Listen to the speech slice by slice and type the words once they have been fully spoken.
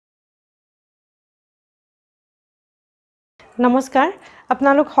নমস্কাৰ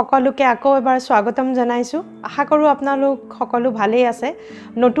আপোনালোক সকলোকে আকৌ এবাৰ স্বাগতম জনাইছো আশা কৰো আপোনালোক সকলো ভালেই আছে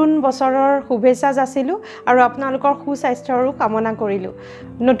নতুন বছৰৰ শুভেচ্ছা যাচিলো আৰু আপোনালোকৰ সুস্বাস্থ্যৰ কামনা কৰিলো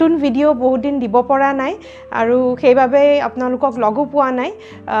নতুন ভিডিও বহুত দিন দিব পৰা নাই আৰু সেইভাবে আপোনালোকক লগো পোৱা নাই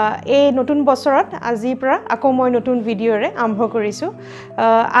এই নতুন বছৰত আজিৰ পৰা আকৌ মই নতুন ভিডিওৰে আৰম্ভ কৰিছো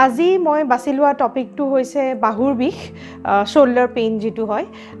আজি মই বাছিলোৱা টপিকটো হৈছে বাহুৰ বিষ শোল্ডাৰ পেইন যেটো হয়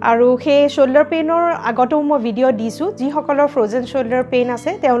আৰু সেই শোল্ডাৰ পেইনৰ আগতো মই ভিডিও দিছো যি সকলৰ ফ্ৰোজেন শোল্ডাৰ পেইন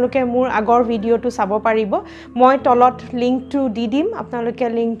আছে তেওঁলোকে মোৰ আগৰ ভিডিওটো চাব পাৰিব মই তলত লিংকটো দি দিম আপোনালোকে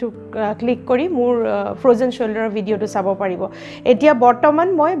লিংকটো ক্লিক কৰি মোৰ ফ্ৰোজেন শোল্ডাৰ ভিডিওটো চাব পাৰিব এতিয়া বৰ্তমান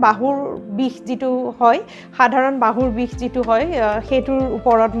মই বাহুৰ বিষ যেটো হয় সাধাৰণ বাহুৰ বিষ যেটো হয় হেতুৰ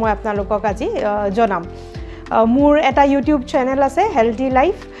ওপৰত মই আপোনালোকক আজি জনাম মোৰ এটা ইউটিউব চেনেল আছে হেলথি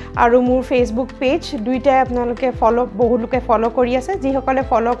লাইফ আৰু মোৰ ফেসবুক পেজ দুইটা আপোনালোকে বহুলোকে ফলো কৰি আছে যি সকলে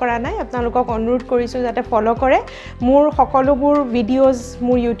ফলো কৰা নাই আপোনালোকক অনুৰোধ কৰিছো যাতে ফলো কৰে মোৰ সকলোবোৰ ভিডিওজ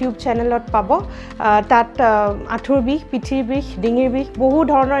মোৰ ইউটিউব চেনেলত পাব তাত আঁঠুৰ বিষ পিঠিৰ বিষ ডিঙিৰ বিষ বহু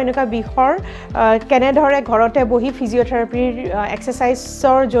ধৰণৰ এনেকা বিষৰ কেনে ধৰে ঘৰতে বহি ফিজিঅথেৰাপিৰ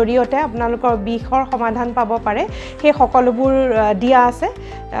এক্সাৰসাইজৰ জৰিয়তে আপোনালোকৰ বিষৰ সমাধান পাব পাৰে সেই সকলোবোৰ দিয়া আছে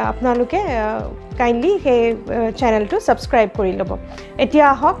আপোনালোকে kindly he channel to subscribe kori lobo etia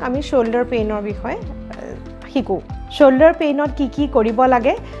ahok ami shoulder pain or বিষয় হিকো shoulder pain ot কি কৰিব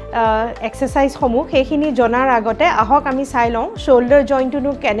লাগে এক্সাৰসাইজ সমূহ হেখিনি জনাৰ আগতে ahok আমি চাই লওঁ shoulder joint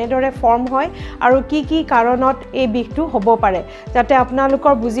টো কেনেদৰে ফৰ্ম হয় আৰু কি কাৰণত এই বিষটো হ'ব পাৰে যাতে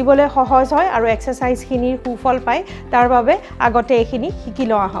আপোনালোকৰ বুজিবলৈ সহজ হয় আৰু এক্সাৰসাইজ খিনিৰ সুফল পায় তাৰ বাবে আগতে এখিনি শিকি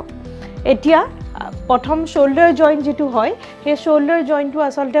লওঁ ahok এতিয়া প্ৰথম শোল্ডাৰ জয়েন্ট যেটো হয় হে শোল্ডাৰ জয়েন্টটো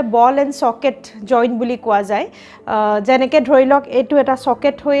আসলতে বল এন্ড সকেট জয়েন্ট বুলি কোৱা যায় যেনেকে ধৰিলক এটো এটা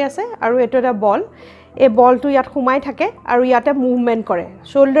সকেট হৈ আছে আৰু এটো এটা বল এই বলটো ইয়াত খুমাই থাকে আৰু ইয়াতে মুভমেন্ট কৰে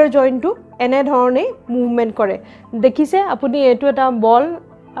শোল্ডাৰ জয়েন্টটো এনে ধৰণে মুভমেন্ট কৰে দেখিছে আপুনি এটো এটা বল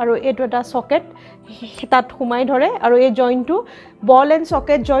আৰু এটো এটা সকেট তাত খুমাই ধৰে আৰু এই জয়েন্টটো বল এন্ড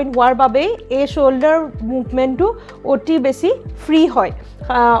সকেট জয়েন্ট হোৱাৰ বাবে এই শোল্ডাৰ মুভমেন্টটো অতি বেছি ফ্ৰী হয়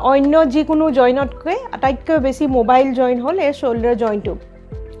অন্য যিকোনো জয়েন্টতকৈ আটাইতকৈ বেছি মোবাইল জয়েন্ট হল এই শোল্ডাৰ জয়েন্টটো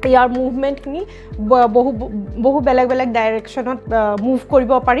ইয়াৰ মুভমেন্ট খিনি বহু বেলেগ ডাইৰেকশনত মুভ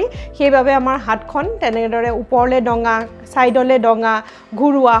কৰিব পাৰি সেইভাবে আমাৰ হাতখন তেনেদৰে ওপৰলে ডঙা সাইডলে ডঙা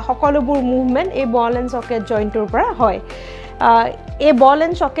ঘুৰুৱা সকলোবোৰ মুভমেন্ট এই বল এন্ড সকেট জয়েন্টৰ পৰা হয় এই বল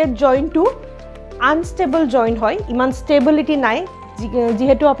এন্ড সকেট জয়েন্টটো আনস্টেবল জয়েন্ট হয় ইমান ষ্টেবিলিটি নাই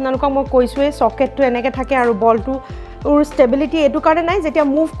যেহেতু আপোনালোকক মই কৈছোৱে সকেটটো এনেকে থাকে আৰু বলটো ওৰ ষ্টেবিলিটি এটো কাৰণে নাই যেতিয়া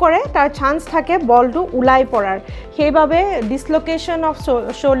মুভ কৰে তাৰ চান্স থাকে বলটো উলাই পৰাৰ সেইভাবে ডিসলোকেশন অফ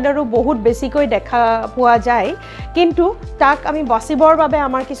শোল্ডাৰো বহুত বেছিকৈ দেখা পোৱা যায় কিন্তু তাক আমি বাচিবৰ বাবে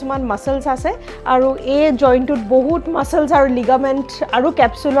আমাৰ কিছুমান মাসলস আছে আৰু এই জয়েন্টত বহুত মাসলস আৰু লিগামেন্ট আৰু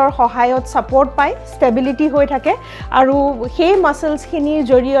ক্যাপসুলৰ সহায়ত সাপোৰ্ট পায় ষ্টেবিলিটি হৈ থাকে আৰু সেই মাসলস খিনিৰ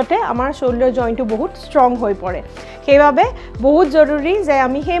জৰিয়তে আমাৰ শোল্ডাৰ জয়েন্টটো বহুত ষ্ট্ৰং হৈ পৰে সেইভাবে বহুত জৰুৰী যে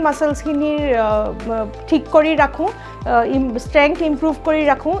আমি সেই মাসলস খিনিৰ ঠিক কৰি ৰাখো strength improve কৰি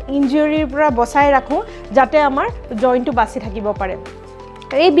ৰাখো ইনজুৰিৰ পৰা বচাই ৰাখো যাতে আমাৰ জয়েন্টটো বাচি থাকিব পাৰে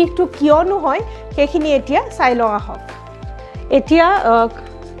এই বিষটো কিয়নো হয় সেইখিনি এতিয়া চাই লওঁ আহক এতিয়া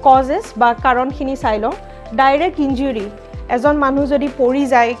কজেস বা কাৰণখিনি চাই লওঁ ডাইৰেক্ট ইনজুৰি এজন মানুহ যদি পৰি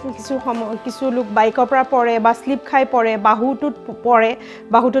যায় কিছু লোক বাইকৰ পৰা পৰে বা স্লিপ খাই পৰে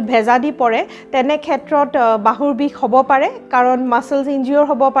বাহুটোত ভেজা দি পৰে তেনে ক্ষেত্ৰত বাহুৰ বিষ হ'ব পাৰে কাৰণ মাসলস ইনজুৰি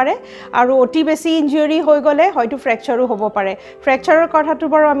হ'ব পাৰে আৰু অতি বেছি ইনজুৰি হৈ গলে হয়তো ফ্ৰেকচাৰো হ'ব পাৰে ফ্ৰেকচাৰৰ কথাটো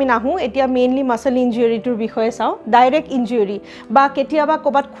বাৰু আমি নাহো এতিয়া মেইনলি মাসল ইনজুৰিটোৰ বিষয়ে চাও ডাইৰেক্ট ইনজুৰি বা কেতিয়াবা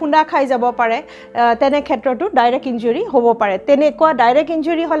কবাত খুন্দা খাই যাব পাৰে তেনে ক্ষেত্ৰতো ডাইৰেক্ট ইনজুৰি হ'ব পাৰে তেনেকুৱা ডাইৰেক্ট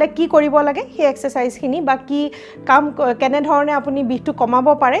ইনজুৰি হলে কি কৰিব লাগে সেই এক্সাৰসাইজ খিনি বা কি কাম কেনে ধৰণে আপুনি বিহটো কমাব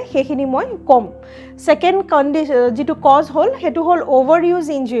পাৰে সেইখিনি মই কম সেকেন্ড কন্ডিশন যেটো কজ হল হেতু হল ওভাৰ ইউজ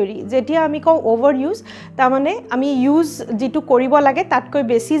ইনজুৰি যেতিয়া আমি কও ওভাৰ ইউজ তা মানে আমি ইউজ যেটো কৰিব লাগে তাতকৈ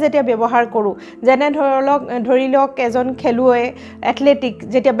বেছি যেতিয়া ব্যৱহাৰ কৰো যেনে ধৰিলক এজন খেলুৱৈ এথলেটিক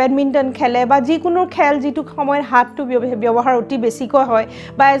যেতিয়া বেডমিন্টন খেলে বা যিকোনো খেল যেটো সময়ৰ হাতটো ব্যৱহাৰ অতি বেছিকৈ হয়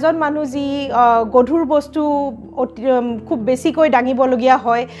বা এজন মানুহ যি গধুৰ বস্তু খুব বেছিকৈ দাঙিব লগিয়া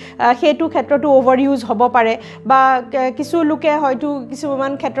হয় হেতু ক্ষেত্ৰটো ওভাৰ ইউজ হ'ব পাৰে বা কিছু লোকে হয়তো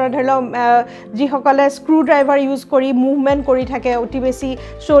কিছুমান ক্ষেত্ৰত ধৰিল যি সকলে স্ক্ৰু ড্ৰাইভাৰ ইউজ কৰি মুভমেন্ট কৰি থাকে অতি বেছি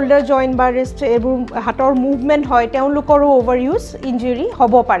শোল্ডাৰ জয়েন্ট বা ৰিষ্ট এবোৰ হাতৰ মুভমেন্ট হয় তেওঁলোকৰো ওভাৰ ইউজ ইনজুৰি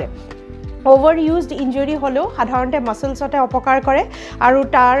হ'ব পাৰে ওভাৰ ইউজড ইনজুৰি হলেও সাধাৰণতে মাসলছতে অপকাৰ কৰে আৰু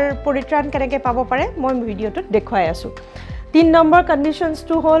তাৰ পৰিত্ৰাণ কেনেকৈ পাব পাৰে মই ভিডিওটোত দেখুৱাই আছো 3 number conditions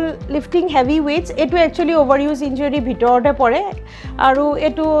to hall lifting heavy weights এটো actually overuse injury ভিতৰতে পৰে আৰু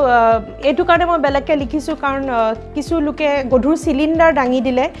এটো কাৰণে মই বেলেগকে লিখিছো কাৰণ কিছু লোকে গধুৰ সিলিন্ডাৰ দাঙি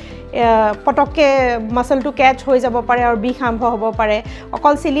দিলে পটককে মাসলটো ক্যাচ হৈ যাব পাৰে আৰু বিষ আৰম্ভ হ'ব পাৰে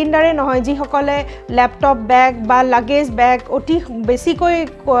অকল সিলিন্ডাৰে নহয় যিসকলে ল্যাপটপ বেগ বা লাগেজ বেগ অতি বেছিকৈ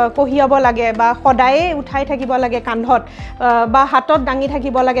কঢ়িয়াব লাগে বা সদায়ে উঠাই থাকিব লাগে কান্ধত বা হাতত দাঙি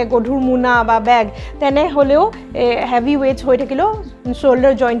থাকিব লাগে গধুৰ মুনা বা বেগ তেনে হলেও হেভি ওয়েটস হৈ থাকিলেও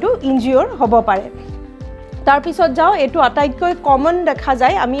শোল্ডাৰ জইন্টটো ইনজিওৰ হ'ব পাৰে তাৰ পিছত যাও এটো আটাইতকৈ কমন দেখা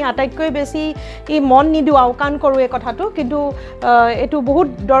যায় আমি আটাইতকৈ বেছি ই মন নিদু আউকান কৰো এই কথাটো কিন্তু এটো বহুত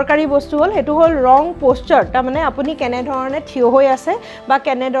দৰকাৰী বস্তু হল এটো হল ৰং পোস্চাৰ তাৰ মানে আপুনি কেনে ধৰণে থিয় হৈ আছে বা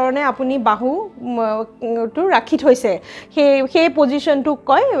কেনে ধৰণে আপুনি বাহু টো ৰাখি থৈছে সেই পজিশনটো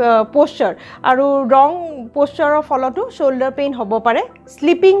কয় পোস্চাৰ আৰু ৰং পোস্চাৰৰ ফলতো শোল্ডাৰ পেইন হ'ব পাৰে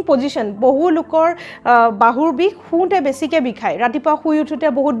স্লিপিং পজিশন বহু লোকৰ বাহুৰ বিষ শুতে বেছিকে বিষায় ৰাতিপুৱা শুই উঠুতে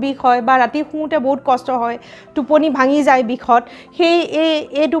বহুত বিষ হয় বা ৰাতি শুতে বহুত কষ্ট হয় টোপনি ভাঙি যায় বিখত সেই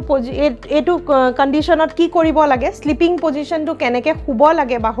এটো কন্ডিশনত কি কৰিব লাগে স্লিপিং পজিশনটো কেনেকে শুব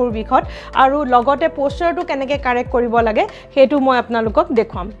লাগে বাহুৰ বিখত আৰু লগতে পোস্চাৰটো কেনেকে কাৰেক্ট কৰিব লাগে হেতু মই আপোনালোকক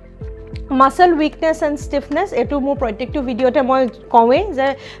দেখুৱাম muscle weakness and stiffness এটো মোৰ প্ৰত্যেকটো ভিডিওতে মই কওঁৱে যে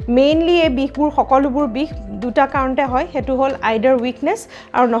মেইনলি এই বিখবোৰ সকলোবোৰ বিখ দুটা কাৰণতে হয় হেতু হল আইদাৰ উইকনেস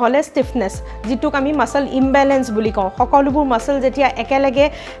আৰু নহলে স্টিফনেস যিটোক আমি মাসল ইমব্যালেন্স বুলি কওঁ সকলোবোৰ মাসল যেতিয়া একেলগে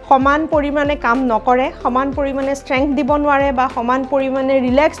সমান পৰিমাণে কাম নকৰে সমান পৰিমাণে ষ্ট্ৰেংথ দিব নোৱাৰে বা সমান পৰিমাণে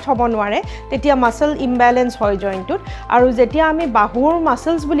ৰিলেক্সড হ'ব নোৱাৰে তেতিয়া মাসল ইমব্যালেন্স হয় জইন্টত আৰু যেতিয়া আমি বাহুৰ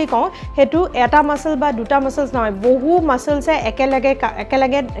মাসলস বুলি কওঁ হেতু এটা মাসল বা দুটা মাসলস নহয় বহু মাসলসে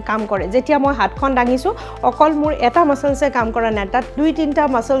একেলগে কাম কৰে যেতিয়া মই হাতখন দাঙিছো অকল মোৰ এটা মাসলসে কাম কৰা নাই তাত দুই তিনটা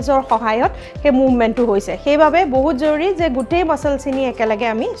মাসলসৰ সহায়ত হে মুভমেন্টটো হৈছে সেইভাবে বহুত জৰুৰী যে গুটেই মাসলসিনি একেলগে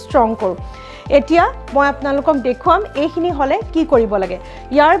আমি ষ্ট্ৰং কৰো এতিয়া মই আপোনালোকক দেখুৱাম এইখিনি হলে কি কৰিব লাগে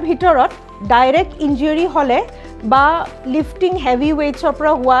ইয়াৰ ভিতৰত ডাইৰেক্ট ইনজুৰি হলে বা লিফটিং হেভি ওয়েটছৰ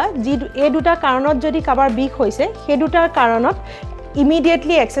পৰা হোৱা যি এই দুটা কাৰণত যদি কাবাৰ বিষ হৈছে সেই দুটাৰ কাৰণত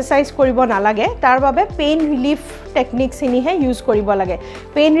immediately exercise কৰিব নালাগে তাৰ বাবে পেইন ৰিলিফ টেকনিক্স হিনিহে ইউজ কৰিব লাগে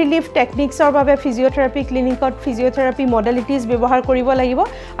পেইন ৰিলিফ টেকনিক্সৰ বাবে ফিজিওথেৰাপি ক্লিনিকত ফিজিওথেৰাপি মডেলিটিজ ব্যৱহাৰ কৰিব লাগিব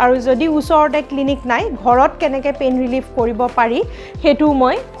আৰু যদি ওচৰতে ক্লিনিক নাই ঘৰত কেনেকৈ পেইন ৰিলিফ কৰিব পাৰি হেতু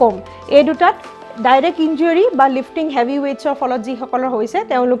মই কম এই দুটাত ডাইৰেক্ট ইনজুৰি বা লিফটিং হেভি ওয়েটছৰ ফলত যি সকলৰ হৈছে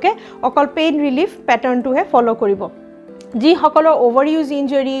তেওঁলোকে অকল পেইন ৰিলিফ প্যাটাৰ্নটোহে ফলো কৰিব যি সকলৰ ওভাৰ ইউজ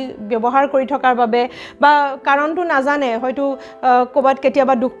ইনজুৰি ব্যৱহাৰ কৰি থকাৰ বাবে বা কাৰণটো নাজানে হয়তো কোবাত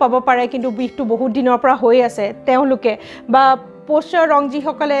কেতিয়াবা দুখ পাব পাৰে কিন্তু বিষটো বহুত দিনৰ পৰা হৈ আছে তেওঁলোকে বা পোস্চাৰ ৰং যি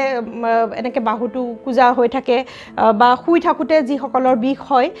সকলে এনেকে বাহুটো কুজা হৈ থাকে বা শুই থাকুতে যি সকলৰ বিষ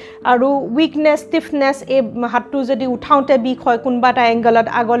হয় আৰু উইকনেস স্টিফনেস এই হাতটো যদি উঠাওতে বিষ হয় কোনবা এটা এংগলত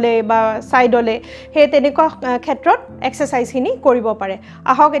আগলে বা সাইডলে হে তেনেকুৱা ক্ষেত্ৰত এক্সাৰসাইজ খিনি কৰিব পাৰে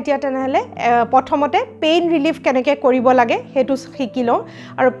আহক এতিয়া তেনেহলে প্ৰথমতে পেইন ৰিলিফ কেনেকৈ কৰিব লাগে হেতু শিকি লওঁ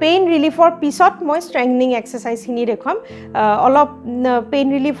আৰু পেইন ৰিলিফৰ পিছত মই ষ্ট্ৰেংথনিং এক্সাৰসাইজ খিনি দেখুৱাম অলপ পেইন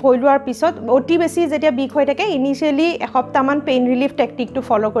ৰিলিফ হৈ লোৱাৰ পিছত অতি বেছি যেতিয়া বিষ হৈ থাকে ইনিশিয়ালি এসপ্তাহমান পেইন ৰিলিফ টেকনিকটো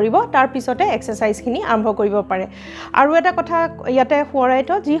ফলো কৰিব তাৰ পিছতে এক্সাৰসাইজ খিনি আৰম্ভ কৰিব পাৰে আৰু এটা কথা ইয়াতে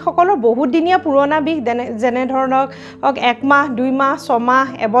ফুৰাইতো যি সকলৰ বহুত দিনীয়া পুৰণা বিষ যেনে ধৰণৰ 1 মাহ 2 মাহ 6 মাহ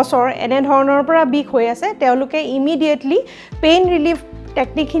এবছৰ এনে ধৰণৰ পৰা বিষ হৈ আছে তেওঁলোকে ইমিডিয়েটলি পেইন ৰিলিফ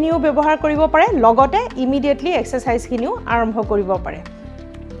টেকনিক খিনিও ব্যৱহাৰ কৰিব পাৰে লগতে ইমিডিয়েটলি এক্সাৰসাইজ খিনিও আৰম্ভ কৰিব পাৰে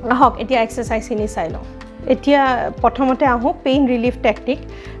আহক এতিয়া এক্সাৰসাইজ খিনি চাই লওঁ এতিয়া প্ৰথমতে আহো পেইন ৰিলিফ টেকনিক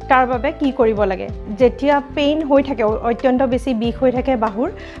তাৰ বাবে কি কৰিব লাগে যেতিয়া পেইন হৈ থাকে অত্যন্ত বেছি বিষ হৈ থাকে বাহুৰ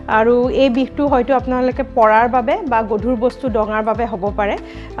আৰু এই বিষটো হয়তো আপোনালোকে পৰাৰ বাবে বা গধুৰ বস্তু ডঙাৰ বাবে হ'ব পাৰে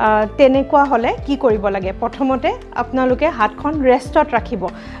তেনেকুৱা হলে কি কৰিব লাগে প্ৰথমতে আপোনালোকে হাতখন ৰেষ্টত ৰাখিব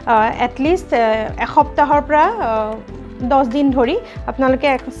এটলিষ্ট এসপ্তাহৰ পৰা 10 দিন ধৰি আপোনালোকে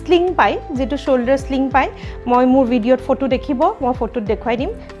এক স্লিং পাই যেটো শোল্ডাৰ স্লিং পাই মই মোৰ ভিডিওত ফটো দেখিব মই ফটোত দেখুৱাই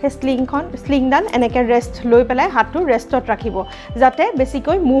দিম হে স্লিংডাল এনেকে ৰেষ্ট লৈ পেলাই হাতটো ৰেষ্টত ৰাখিব যাতে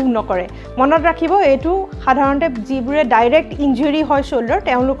বেছিকৈ মুভ নকৰে মনত ৰাখিব এটো সাধাৰণতে যিবোৰে ডাইৰেক্ট ইনজুৰি হয় শোল্ডাৰ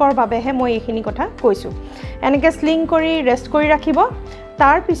তেওঁলোকৰ বাবেহে মই এইখিনি কথা কৈছো এনেকে স্লিং কৰি ৰেষ্ট কৰি ৰাখিব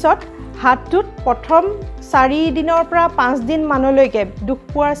তাৰ পিছত হাতটোত প্ৰথম 4 দিনৰ পৰা 5 দিন মানলৈকে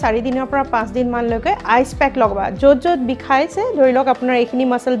দুখপুৱাৰ 4 দিনৰ পৰা 5 দিন মানলৈকে আইস প্যাক লগাবা যত বিখাইছে ধৰি লওক আপোনাৰ এইখিনি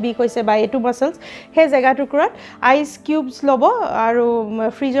মাসল বিষ হৈছে বা এটো মাসলস হে জায়গাটুকুৰাত আইস কিউবস লব আৰু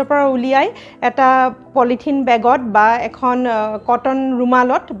ফ্ৰিজৰ পৰা উলিয়াই এটা পলিথিন বেগত বা এখন কটন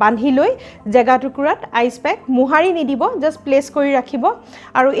ৰুমালত বান্ধি লৈ জায়গাটুকুৰাত আইস প্যাক মুহাৰি নিদিব জাস্ট প্লেস কৰি ৰাখিব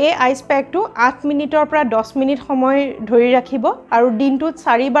আৰু এই আইস প্যাকটো 8 মিনিটৰ পৰা 10 মিনিট সময় ধৰি ৰাখিব আৰু দিনটোত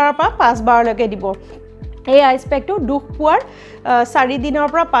 4 বাৰৰ পৰা 5 বাৰলৈকে দিব এই আইস প্যাকটো দুখ পোৱাৰ 4 দিনৰ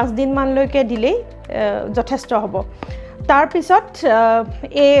পৰা 5 দিন মানলৈকে দিলেই যথেষ্ট হ'ব তাৰ পিছত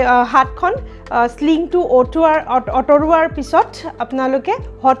এই হাতখন স্লিংটো অঁতৰোৱাৰ পিছত আপোনালোকে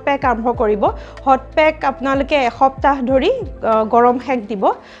হট পেক আৰম্ভ কৰিব হট পেক আপোনালোকে এসপ্তাহ ধৰি গৰম হেক দিব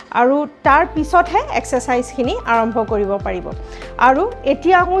আৰু তাৰ পিছতহে এক্সাৰসাইজখিনি আৰম্ভ কৰিব পাৰিব আৰু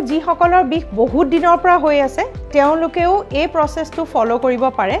এতিয়া আহোঁ যিসকলৰ বিষ বহুত দিনৰ পৰা হৈ আছে তেওঁলোকেও এই প্ৰচেছটো ফলো কৰিব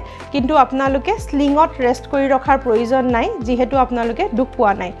পাৰে কিন্তু আপোনালোকে স্লিঙত ৰেষ্ট কৰি ৰখাৰ প্ৰয়োজন নাই যিহেতু আপোনালোকে দুখ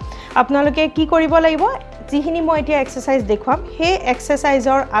পোৱা নাই আপোনালোকে কি কৰিব লাগিব যিখিনি মই এতিয়া এক্সাৰসাইজ দেখুৱাম সেই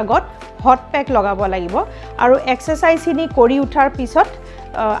এক্সাৰসাইজৰ আগত হট পেক লগাব লাগিব আৰু এক্সাৰসাইজখিনি কৰি উঠাৰ পিছত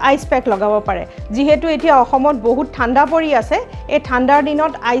আইচ পেক লগাব পাৰে যেহেতু এতিয়া অসমত বহুত ঠাণ্ডা পৰি আছে এই ঠাণ্ডাৰ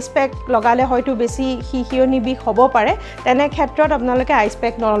দিনত আইচ পেক লগালে হয়তো বেছি হিহিয়নি বিষ হ'ব পাৰে তেনে ক্ষেত্ৰত আপোনালোকে আইচ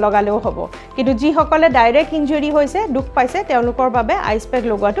পেক নলগালেও হ'ব কিন্তু যিসকলে ডাইৰেক্ট ইনজুৰি হৈছে দুখ পাইছে তেওঁলোকৰ বাবে আইচ পেক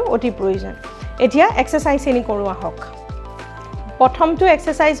লগোৱাটো অতি প্ৰয়োজন এতিয়া এক্সাৰসাইজখিনি কৰোঁ আহক প্ৰথমটো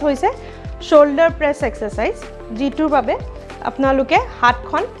এক্সাৰসাইজ হৈছে shoulder press exercise যিটোৰ বাবে আপোনালোকে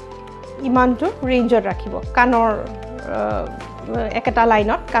হাতখন ইমানটো ৰেঞ্জত ৰাখিব কানৰ একটা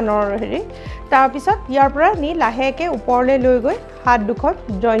লাইনত কানৰ হেৰি তাৰ পিছত ইয়াৰ পৰা নি লাহেকে ওপৰলৈ লৈ গৈ হাত দুখন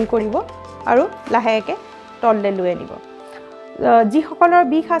জয়েন কৰিব আৰু লাহেকে তললৈ লৈ আনিব যিসকলৰ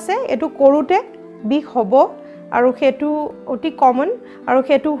বিষ আছে এটো কৰোতে বিষ হ'ব আৰু হেতু অতি কমন আৰু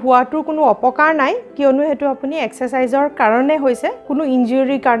হেতু হোৱাটোৰ কোনো অপকাৰ নাই কিয়নো হেতু আপুনি এক্সাৰসাইজৰ কাৰণে হৈছে কোনো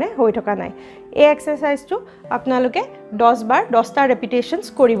ইনজুৰিৰ কাৰণে হৈ থকা নাই এই এক্সাৰসাইজটো আপোনালোকে 10 বাৰ 10টা ৰেপিটেশনস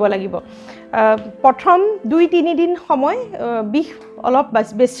কৰিব লাগিব প্ৰথম 2-3 দিন সময় বিষ অলপ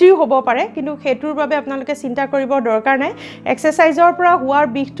বেছি হ'ব পাৰে কিন্তু হেতুৰ বাবে আপোনালোকে চিন্তা কৰিব দৰকাৰ নাই এক্সাৰসাইজৰ পৰা হোৱাৰ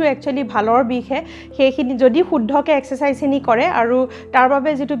বিষটো একচুয়ালি ভালৰ বিষে সেইখিনি যদি শুদ্ধকে এক্সাৰসাইজখিনি কৰে আৰু তাৰ বাবে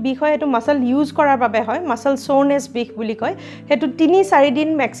যেটো বিষ হয় এটো মাসল ইউজ কৰাৰ বাবে হয় মাসল সোৰনেছ বিষ বুলি কয় হেতু 3-4 দিন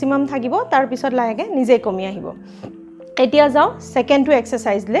ম্যাক্সিমাম থাকিব তাৰ পিছত লাহেকে নিজে কমি আহিব এতিয়া যাও সেকেন্ড টু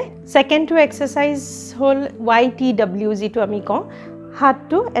এক্সারসাইজ লে সেকেন্ড টু এক্সারসাইজ হল YTW যেটো আমি কও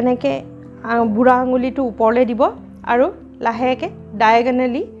হাতটো এনেকে বুঢ়া আঙুলিটো ওপৰলে দিব আৰু লাহেকে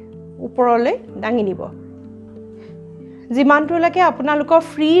ডায়াগোনালি ওপৰলে দাঙি নিব যিমানটোলৈকে আপোনালোকৰ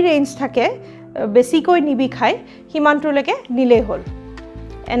ফ্ৰী ৰেঞ্জ থাকে বেছিকৈ নিবিখাই সিমানটোলৈকে নিলে হল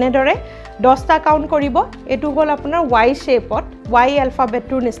এনেদৰে 10টা কাউন্ট কৰিব এটো হল আপোনাৰ Y শেপত Y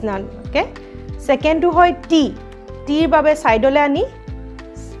এলফাবেটৰ নিচিনাকে সেকেন্ডটো হয় T টিৰ বাবে সাইডলে আনি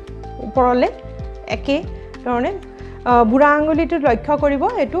ওপৰলে একে ধৰণে বুঢ়া আঙুলিটো লক্ষ্য কৰিব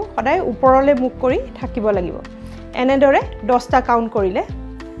এটো সদায় ওপৰলে মুখ কৰি থাকিব লাগিব এনেদৰে 10টা কাউন্ট কৰিলে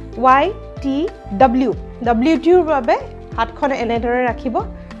YTW WTৰ বাবে হাতখন এনেদৰে ৰাখিব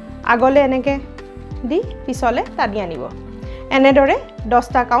আগলে এনেকে দি পিছলে টানি আনিব এনেদৰে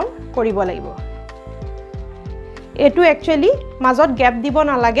 10টা কাউন্ট কৰিব লাগিব এটো একচুয়ালি মাজত গ্যাপ দিব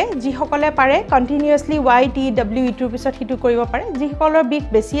নালাগে যিসকলে পাৰে কন্টিনিউয়াসলি YTW ইটোৰ পিছত হিটো কৰিব পাৰে যিসকলৰ বিষ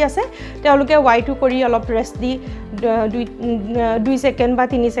বেছি আছে তেওঁলোকে Y2 কৰি অলপ ৰেষ্ট দি 2 সেকেন্ড বা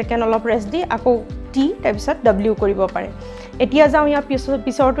 3 সেকেন্ড অলপ ৰেষ্ট দি আকৌ T তাৰ পিছত W কৰিব পাৰে এতিয়া যাও ইয়া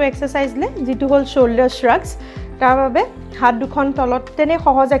পিছৰটো এক্সাৰসাইজ লে যেটো হল শোল্ডাৰ শ্ৰাগস তাৰ বাবে হাত দুখন তলত তেনে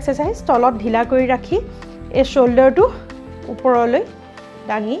সহজ এক্সাৰসাইজ তলত ঢিলা কৰি ৰাখি এই শোল্ডাৰটো ওপৰলৈ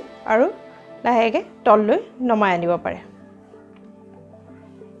দাঙি আৰু লাহেকে তললৈ নমাই আনিব পাৰে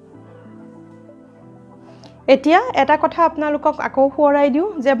এতিয়া এটা কথা আপোনালোকক আকৌ ফুৰাই দিও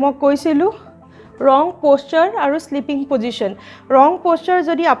যে মই কৈছিলো ৰং পোস্চাৰ আৰু স্লিপিং পজিশন ৰং পোস্চাৰ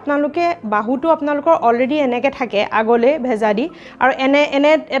যদি আপোনালোকে বাহুটো আপোনালোকৰ অলৰেডি এনেকে থাকে আগলে ভেজা দি আৰু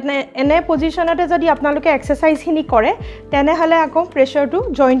এনে পজিশনতে যদি আপোনালোকে এক্সাৰসাইজখিনি কৰে তেনে হলে আকৌ প্ৰেছাৰটো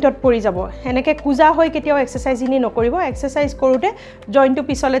জয়েন্টত পৰি যাব এনেকে কুজা হৈ কেতিয়াও এক্সাৰসাইজখিনি নকৰিব এক্সাৰসাইজ কৰোতে জয়েন্টটো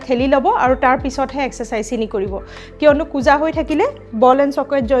পিছলে ঠেলি লব আৰু তাৰ পিছতহে এক্সাৰসাইজখিনি কৰিব কিয়নো কুজা হৈ থাকিলে বল এণ্ড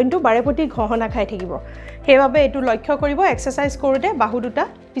সকেট জয়েন্টটো বাৰেপতি ঘহনা খাই থাকিব হেবাবে এটো লক্ষ্য কৰিব এক্সাৰসাইজ কৰোতে বাহু দুটা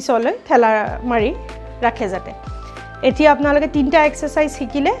পিছলৈ ঠেলা মাৰি ৰাখে যাতে এতিয়া আপোনালোকে তিনটা এক্সাৰসাইজ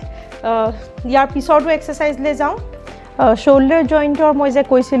শিকিলে ইয়াৰ পিছৰটো এক্সাৰসাইজ লে যাও শোল্ডাৰ জয়েন্টৰ মই যে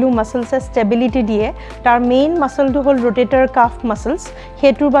কৈছিলো মাসলছে ষ্টেবিলিটি দিয়ে তাৰ মেইন মাসলটো হল ৰোটেটৰ কাফ মাসলছ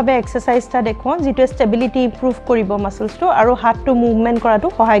হেতুৰ বাবে এক্সাৰসাইজটা দেখো যেটো ষ্টেবিলিটি ইমপ্ৰুভ কৰিব মাসলছটো আৰু হাতটো মুভমেন্ট কৰাটো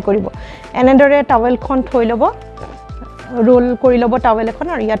সহায় কৰিব এনেদৰে টাৱেলখন থৈ লব ৰোল কৰি লব টাৱেল এখন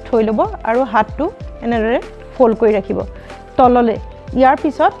আৰু ইয়াত থৈ লব আৰু হাতটো এনেদৰে ফোল্ড কৰি ৰাখিব তললে ইয়াৰ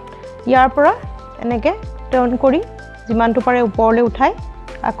পিছত ইয়াৰ পৰা এনেকে টাৰ্ন কৰি যিমানটো পাৰে ওপৰলৈ উঠাই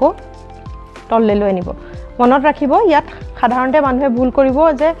আকৌ তললৈ লৈ আনিব মনত ৰাখিব ইয়াত সাধাৰণতে মানুহে ভুল কৰিব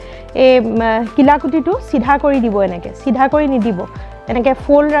যে এই কিলাকুটিটো সিধা কৰি দিব এনেকে সিধা কৰি নিদিব এনেকে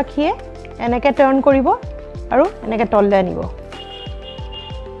ফোল্ড ৰাখিয়ে এনেকে টাৰ্ন কৰিব আৰু এনেকে তললৈ আনিব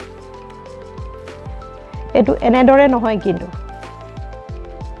এটো এনেদৰে নহয় কিন্তু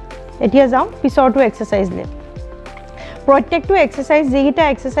এতিয়া যাও পিছৰটো এক্সাৰসাইজ লে প্ৰত্যেকটো এক্সাৰসাইজ যেইটা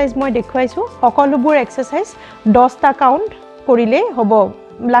এক্সাৰসাইজ মই দেখুৱাইছো সকলোবোৰ এক্সাৰসাইজ 10টা কাউন্ট কৰিলে হ'ব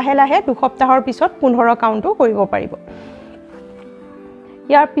লাহে লাহে 2 সপ্তাহৰ পিছত 15 কাউণ্টটো কৰিব পাৰিব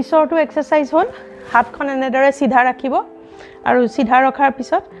ইয়াৰ পিছৰটো এক্সাৰসাইজ হ'ল হাতখন এনেদৰে সিধা ৰাখিব আৰু সিধা ৰখাৰ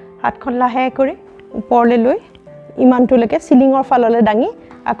পিছত হাতখন লাহে কৰি ওপৰলৈ লৈ ইমানটোলৈকে সিলিঙৰ ফাললৈ দাঙি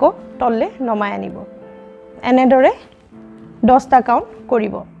আকৌ তললে নমাই আনিব এনেদৰে 10টা কাউণ্ট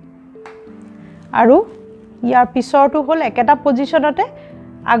কৰিব আৰু ইয়াৰ পিছৰটো হ'ল একেটা পজিশনতে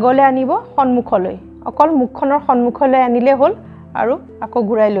আগলৈ আনিব সন্মুখলৈ অকল মুখখনৰ সন্মুখলৈ আনিলে হ'ল আৰু আকৌ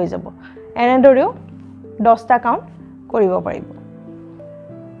ঘূৰাই লৈ যাব এনেদৰেও 10টা কাউণ্ট কৰিব পাৰিব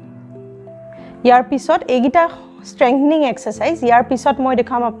ইয়াৰ পিছত এইগিটা স্ট্ৰেংথনিং এক্সাৰসাইজ ইয়াৰ পিছত মই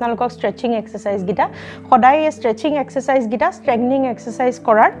দেখাম আপোনালোকক ষ্ট্ৰেচিং এক্সাৰসাইজ গিটা সদায় এই ষ্ট্ৰেচিং এক্সাৰসাইজ গিটা স্ট্ৰেংথনিং এক্সাৰসাইজ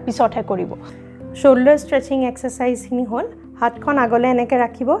কৰাৰ পিছতহে কৰিব শোল্ডাৰ ষ্ট্ৰেচিং এক্সাৰসাইজ খিনি হ'ল হাতখন আগলৈ এনেকৈ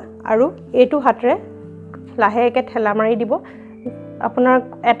ৰাখিব আৰু এইটো হাতৰে লাহেকৈ ঠেলা মাৰি দিব আপোনাৰ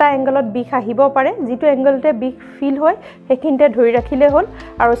এটা এংগলত বিষ আহিব পাৰে যেটো এংগলতে বিষ ফিল হয় সেইখিনতে ধৰি ৰাখিলে হ'ল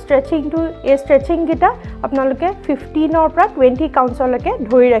আৰু ষ্ট্ৰেচিংটো এই ষ্ট্ৰেচিং গিটা আপোনালোকে 15 পৰা 20 কাউণ্টছলৈকে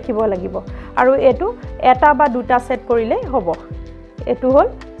ধৰি ৰাখিব লাগিব আৰু এটো এটা বা দুটা সেট কৰিলে হ'ব এটো হ'ল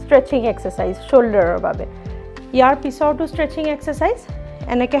ষ্ট্ৰেচিং এক্সাৰসাইজ শোল্ডাৰৰ বাবে ইয়াৰ পিছৰটো ষ্ট্ৰেচিং এক্সাৰসাইজ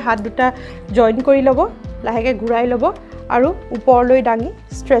এনেকৈ হাত দুটা জয়েন কৰি ল'ব লাহেকৈ ঘূৰাই ল'ব আৰু ওপৰলৈ দাঙি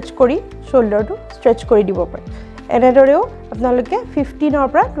ষ্ট্ৰেচ কৰি শোল্ডাৰটো ষ্ট্ৰেচ কৰি দিব পাৰে এনেদৰেও আপোনালোকে 15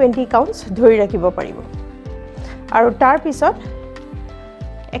 পৰা 20 কাউণ্টছ ধৰি ৰাখিব পাৰিব আৰু তাৰ পিছত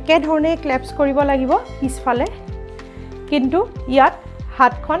একে ধৰণে ক্লেপছ কৰিব লাগিব পিছফালে কিন্তু ইয়াত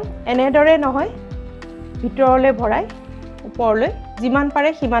হাতখন এনেদৰে নহয় ভিতৰলৈ ভৰাই ওপৰলৈ যিমান পাৰে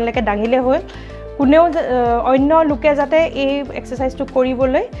সিমানলৈকে দাঙিলে হয় কোনেও অন্য লোকে যাতে এই এক্সাৰসাইজটো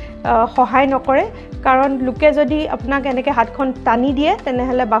কৰিবলৈ সহায় নকৰে কাৰণ লোকে যদি আপোনাক এনেকৈ হাতখন টানি দিয়ে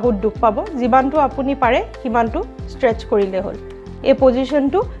তেনেহলে বাহুত দুখ পাব যিমানটো আপুনি পাৰে সিমানটো ষ্ট্ৰেচ কৰিলে হ'ল এই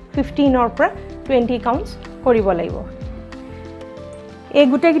পজিশনটো 15 পৰা 20 কাউণ্টছ কৰিব লাগিব এই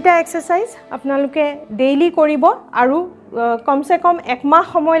গুটেগিটা এক্সাৰসাইজ আপোনালোকে ডেইলি কৰিব আৰু কমসে কম এক মাহ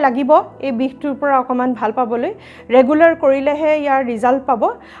সময় লাগিব এই বিষটোৰ পৰা অকমান ভাল পাবলৈ ৰেগুলাৰ কৰিলেহে ইয়াৰ ৰিজাল্ট পাব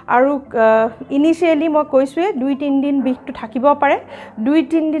আৰু ইনিশিয়ালি মই কৈছোৱে 2-3 দিন বিষটো থাকিব পাৰে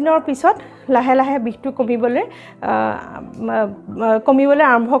 2-3 দিনৰ পিছত লাহে লাহে বিষটো কমিবলৈ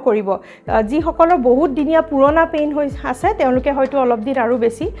আৰম্ভ কৰিব যি সকলৰ বহুত দিনীয়া পুৰণা পেইন হৈ আছে তেওঁলোকে হয়তো অলপ দিন আৰু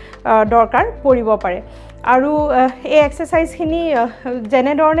বেছি দৰকাৰ পৰিব পাৰে আৰু এই এক্সাৰসাইজখিনি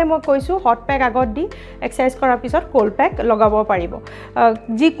যেনে ধৰণে মই কৈছো হট পেক আগত দি এক্সাৰসাইজ কৰাৰ পিছত কোল্ড পেক লগাব পাৰিব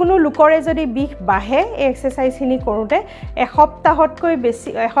যিকোনো লোকৰে যদি বিষ বাঢ়ে এই এক্সাৰসাইজখিনি কৰোতে এসপ্তাহতকৈ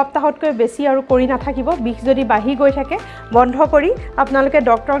বেছি আৰু কৰি নাথাকিব বিষ যদি বাঢ়ি গৈ থাকে বন্ধ কৰি আপোনালোকে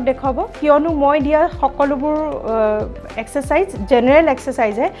ডক্টৰক দেখাব কিয়নো মই দিয়া সকলোবোৰ এক্সাৰসাইজ জেনাৰেল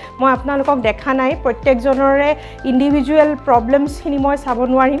এক্সাৰসাইজে মই আপোনালোকক দেখা নাই প্ৰত্যেকজনৰে ইন্ডিভিজুৱেল প্ৰবলেমছখিনি মই চাব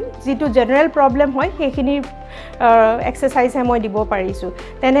নোৱাৰিম যেটো জেনাৰেল প্ৰবলেম হয় সেইখিনি এক্সাৰসাইজ মই দিব পাৰিছো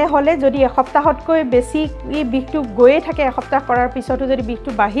তেনে হলে যদি এসপ্তাহতকৈ বেছি এই বিষটো গৈয়ে থাকে এসপ্তাহ কৰাৰ পিছতো যদি বিষটো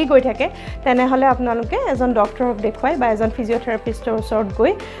বাঢ়ি গৈ থাকে তেনে হলে আপোনালোকে এজন ডক্টৰক দেখুৱাই বা এজন ফিজিঅথেৰাপিষ্টৰ ওচৰত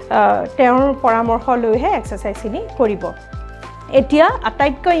গৈ তেওঁৰ পৰামৰ্শ লৈহে এক্সাৰসাইজখিনি কৰিব এতিয়া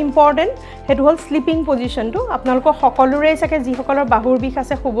আটাইতকৈ ইম্পৰ্টেন্ট হেতু হল স্লিপিং পজিশনটো আপোনালোকৰ সকলোৰে চাকে যি সকলৰ বাহুৰ বিষ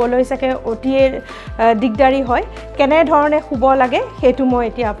আছে শুবলৈ চাকে অতিয়ে দিগদাৰি হয় কেনে ধৰণে শুব লাগে হেতু মই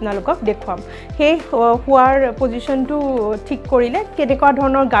এতিয়া আপোনালোকক দেখুৱাম সেই শুৱাৰ পজিশনটো ঠিক কৰিলে কেনেকুৱা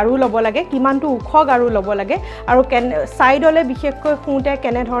ধৰণৰ গাৰু ল'ব লাগে কিমানটো উখ গাৰু ল'ব লাগে আৰু সাইডলে বিশেষকৈ শুতে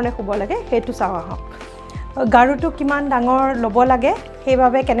কেনে ধৰণে শুব লাগে হেতু চাও আহক গাৰুটো কিমান ডাঙৰ ল'ব লাগে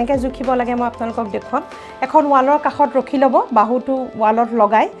সেইভাবে কেনেকৈ জুখিব লাগে মই আপোনালোকক দেখুৱাম এখন ওয়ালৰ কাষত ৰখি ল'ব বাহুটো ওয়ালত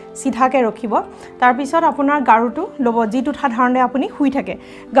লগাই সিধাকে ৰখিব তাৰ পিছত আপোনাৰ গাৰুটো ল'ব যিটো সাধাৰণতে আপুনি শুই থাকে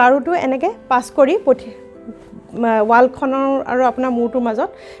গাৰুটো এনেকৈ পাছ কৰি ওয়ালখনৰ আৰু আপোনাৰ মূৰটোৰ মাজত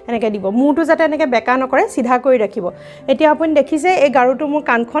এনেকৈ দিব মূৰটো যাতে এনেকৈ বেকা নকৰে সিধা কৰি ৰাখিব এতিয়া আপুনি দেখিছে এই গাৰুটো মোৰ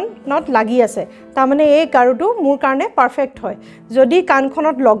কাণখনত লাগি আছে তাৰ মানে এই গাৰুটো মোৰ কাৰণে পাৰফেক্ট হয় যদি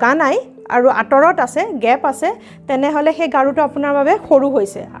কাণখনত লগা নাই আৰু আতৰত আছে গ্যাপ আছে তেনে হলে সেই গাৰুটো আপোনাৰ বাবে সৰু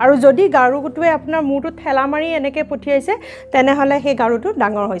হৈছে আৰু যদি গাৰুটোৱে আপোনাৰ মূৰটো ঠেলা মাৰি এনেকৈ পঠিয়াইছে তেনে হলে সেই গাৰুটো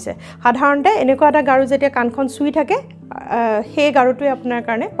ডাঙৰ হৈছে সাধাৰণতে এনেকুৱা এটা গাৰু যেতিয়া কাণখন চুই থাকে সেই গাৰুটোৱে আপোনাৰ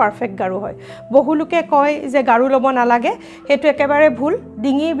কাৰণে পাৰফেক্ট গাৰু হয় বহু লোকে কয় যে গাৰু ল'ব নালাগে হেতু একেবাৰে ভুল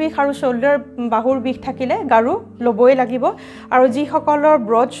ডিঙি বিষ আৰু শোল্ডাৰ বাহুৰ বিষ থাকিলে গাৰু ল'বই লাগিব আৰু যি সকলৰ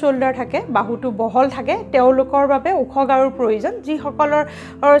ব্ৰড শোল্ডাৰ থাকে বাহুটো বহল থাকে তেওঁলোকৰ বাবে ওখ গাৰুৰ প্ৰয়োজন যি সকলৰ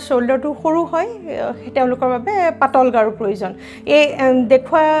শোল্ডাৰটো সৰু হয় তেওঁলোকৰ বাবে পাতল গাৰুৰ প্ৰয়োজন এই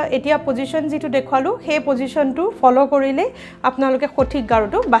দেখুৱা এতিয়া পজিশন যেটো দেখুৱালো সেই পজিশনটো ফলো কৰিলে আপোনালোকে সঠিক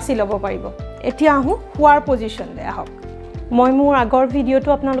গাৰুটো বাছি ল'ব পাৰিব এতিয়া আহো শুৱাৰ পজিশনলৈ আহক মই মোৰ আগৰ ভিডিঅ'টো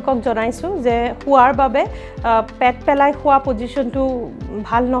আপোনালোকক জনাইছো যে শুৱাৰ বাবে পেট পেলাই শুৱা পজিশনটো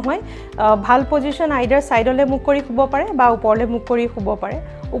ভাল নহয় ভাল পজিশন আইদাৰ সাইডলে মুখ কৰি শুব পাৰে বা ওপৰলে মুখ কৰি শুব পাৰে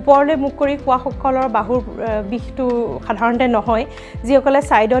ওপৰলে মুখ কৰি শুৱা সকলৰ বাহুৰ বিষটো সাধাৰণতে নহয় যিসকলে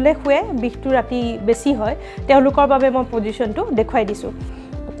সাইডলে শুৱে বিষটো ৰাতি বেছি হয় তেওঁলোকৰ বাবে মই পজিশনটো দেখুৱাই দিছো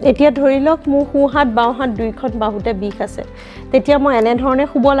এতিয়া ধৰি লওক মোৰ সোঁ হাত বাওঁ হাত দুইখন বাহুতে বিষ আছে তেতিয়া মই এনে ধৰণে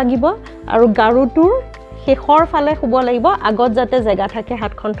শুব লাগিব আৰু গাৰুটোৰ শেষৰ ফালে শুব লাগিব আগত যাতে জায়গা থাকে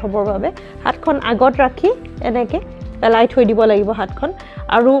হাতখন থবৰ বাবে হাতখন আগত ৰাখি এনেকে পেলাই থৈ দিব লাগিব হাতখন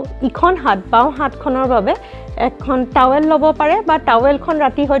আৰু ইখন হাত বাওঁ হাতখনৰ বাবে এখন টাৱেল ল'ব পাৰে বা টাৱেলখন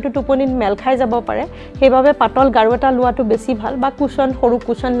ৰাতি হয়তো টোপনিত মেল খাই যাব পাৰে সেইবাবে পাতল গাৰু এটা লোৱাটো বেছি ভাল বা কুশন সৰু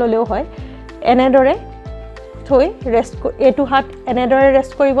কুশন ললেও হয় এনেদৰে থৈ ৰেষ্ট এটো হাত এনেদৰে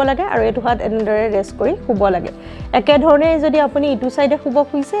ৰেষ্ট কৰিব লাগে আৰু এটো হাত এনেদৰে ৰেষ্ট কৰি শুব লাগে একে ধৰণে যদি আপুনি ইটো সাইডে শুব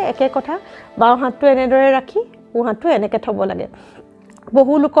খুইছে একে কথা বাওঁ হাতটো এনেদৰে ৰাখি সোঁ হাতটো এনেকে থব লাগে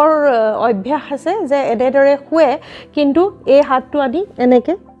বহু লোকৰ অভ্যাস আছে যে এনেদৰে শুৱে কিন্তু এই হাতটো আনি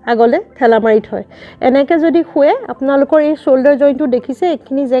এনেকে আগলে ঠেলা মাৰি থয় এনেকে যদি শুৱে আপোনালোকৰ এই শোল্ডাৰ জইন্টটো দেখিছে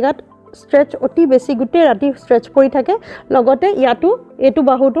এইখিনি জায়গাত স্ট্ৰেচ অতি বেছি গুটে ৰাতি স্ট্ৰেচ পৰি থাকে লগতে ইয়াটো এটো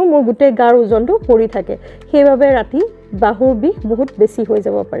বাহুটো মোৰ গুটে গাৰ ওজনটো পৰি থাকে সেইভাবে ৰাতি বাহুৰ বিষ বহুত বেছি হৈ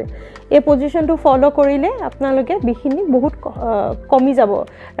যাব পাৰে এই পজিশনটো ফলো কৰিলে আপোনালোকে বিখিনি বহুত কমি যাব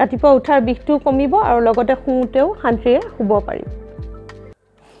ৰাতিপুৱা উঠাৰ বিষটো কমিব আৰু লগতে শুতেও শান্তিৰে শুব পাৰিব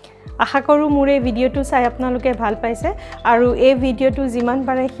আশা কৰো মোৰ এই ভিডিঅ'টো চাই আপোনালোকে ভাল পাইছে আৰু এই ভিডিঅ'টো যিমান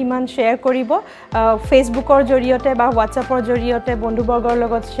পাৰে সিমান শেয়াৰ কৰিব ফেসবুকৰ জৰিয়তে বা হোৱাটছএপৰ জৰিয়তে বন্ধুবৰ্গৰ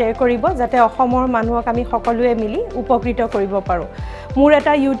লগত শেয়াৰ কৰিব যাতে অসমৰ মানুহক আমি সকলোৱে মিলি উপকৃত কৰিব পাৰো মোৰ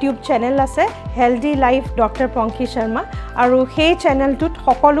এটা ইউটিউব চেনেল আছে healthy life doctor Pankhi Sharma আৰু সেই চেনেলটোত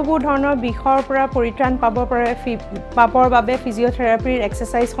সকলোবোৰ ধৰণৰ বিষয়ৰ পৰা পৰিত্ৰাণ পাবৰ বাবে ফিজিঅথেৰাপিৰ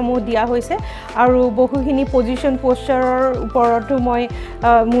এক্সাৰসাইজসমূহ দিয়া হৈছে আৰু বহুখিনি পজিশন পোশ্চাৰৰ ওপৰতো মই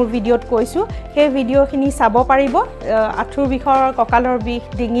মোৰ ভিডিঅ'ত কৈছো সেই ভিডিঅ'খিনি চাব পাৰিব আঁঠুৰ বিষৰ কঁকালৰ বিষ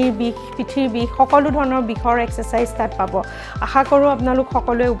ডিঙিৰ বিষ পিঠিৰ বিষ সকলো ধৰণৰ বিষৰ এক্সাৰসাইজ তাত পাব আশা কৰো আপোনালোক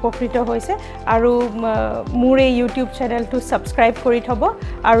সকলোৱে উপকৃত হৈছে আৰু মোৰ এই ইউটিউব চেনেলটো সাবস্ক্ৰাইব কৰি থব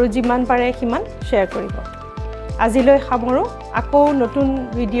আৰু যিমান পাৰে সিমান শেয়াৰ কৰিব আজিলৈ সামৰো আকৌ নতুন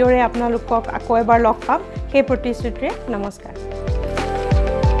ভিডিঅ'ৰে আপোনালোকক আকৌ এবাৰ লগ পাম সেই প্ৰতিশ্ৰুতিৰে নমস্কাৰ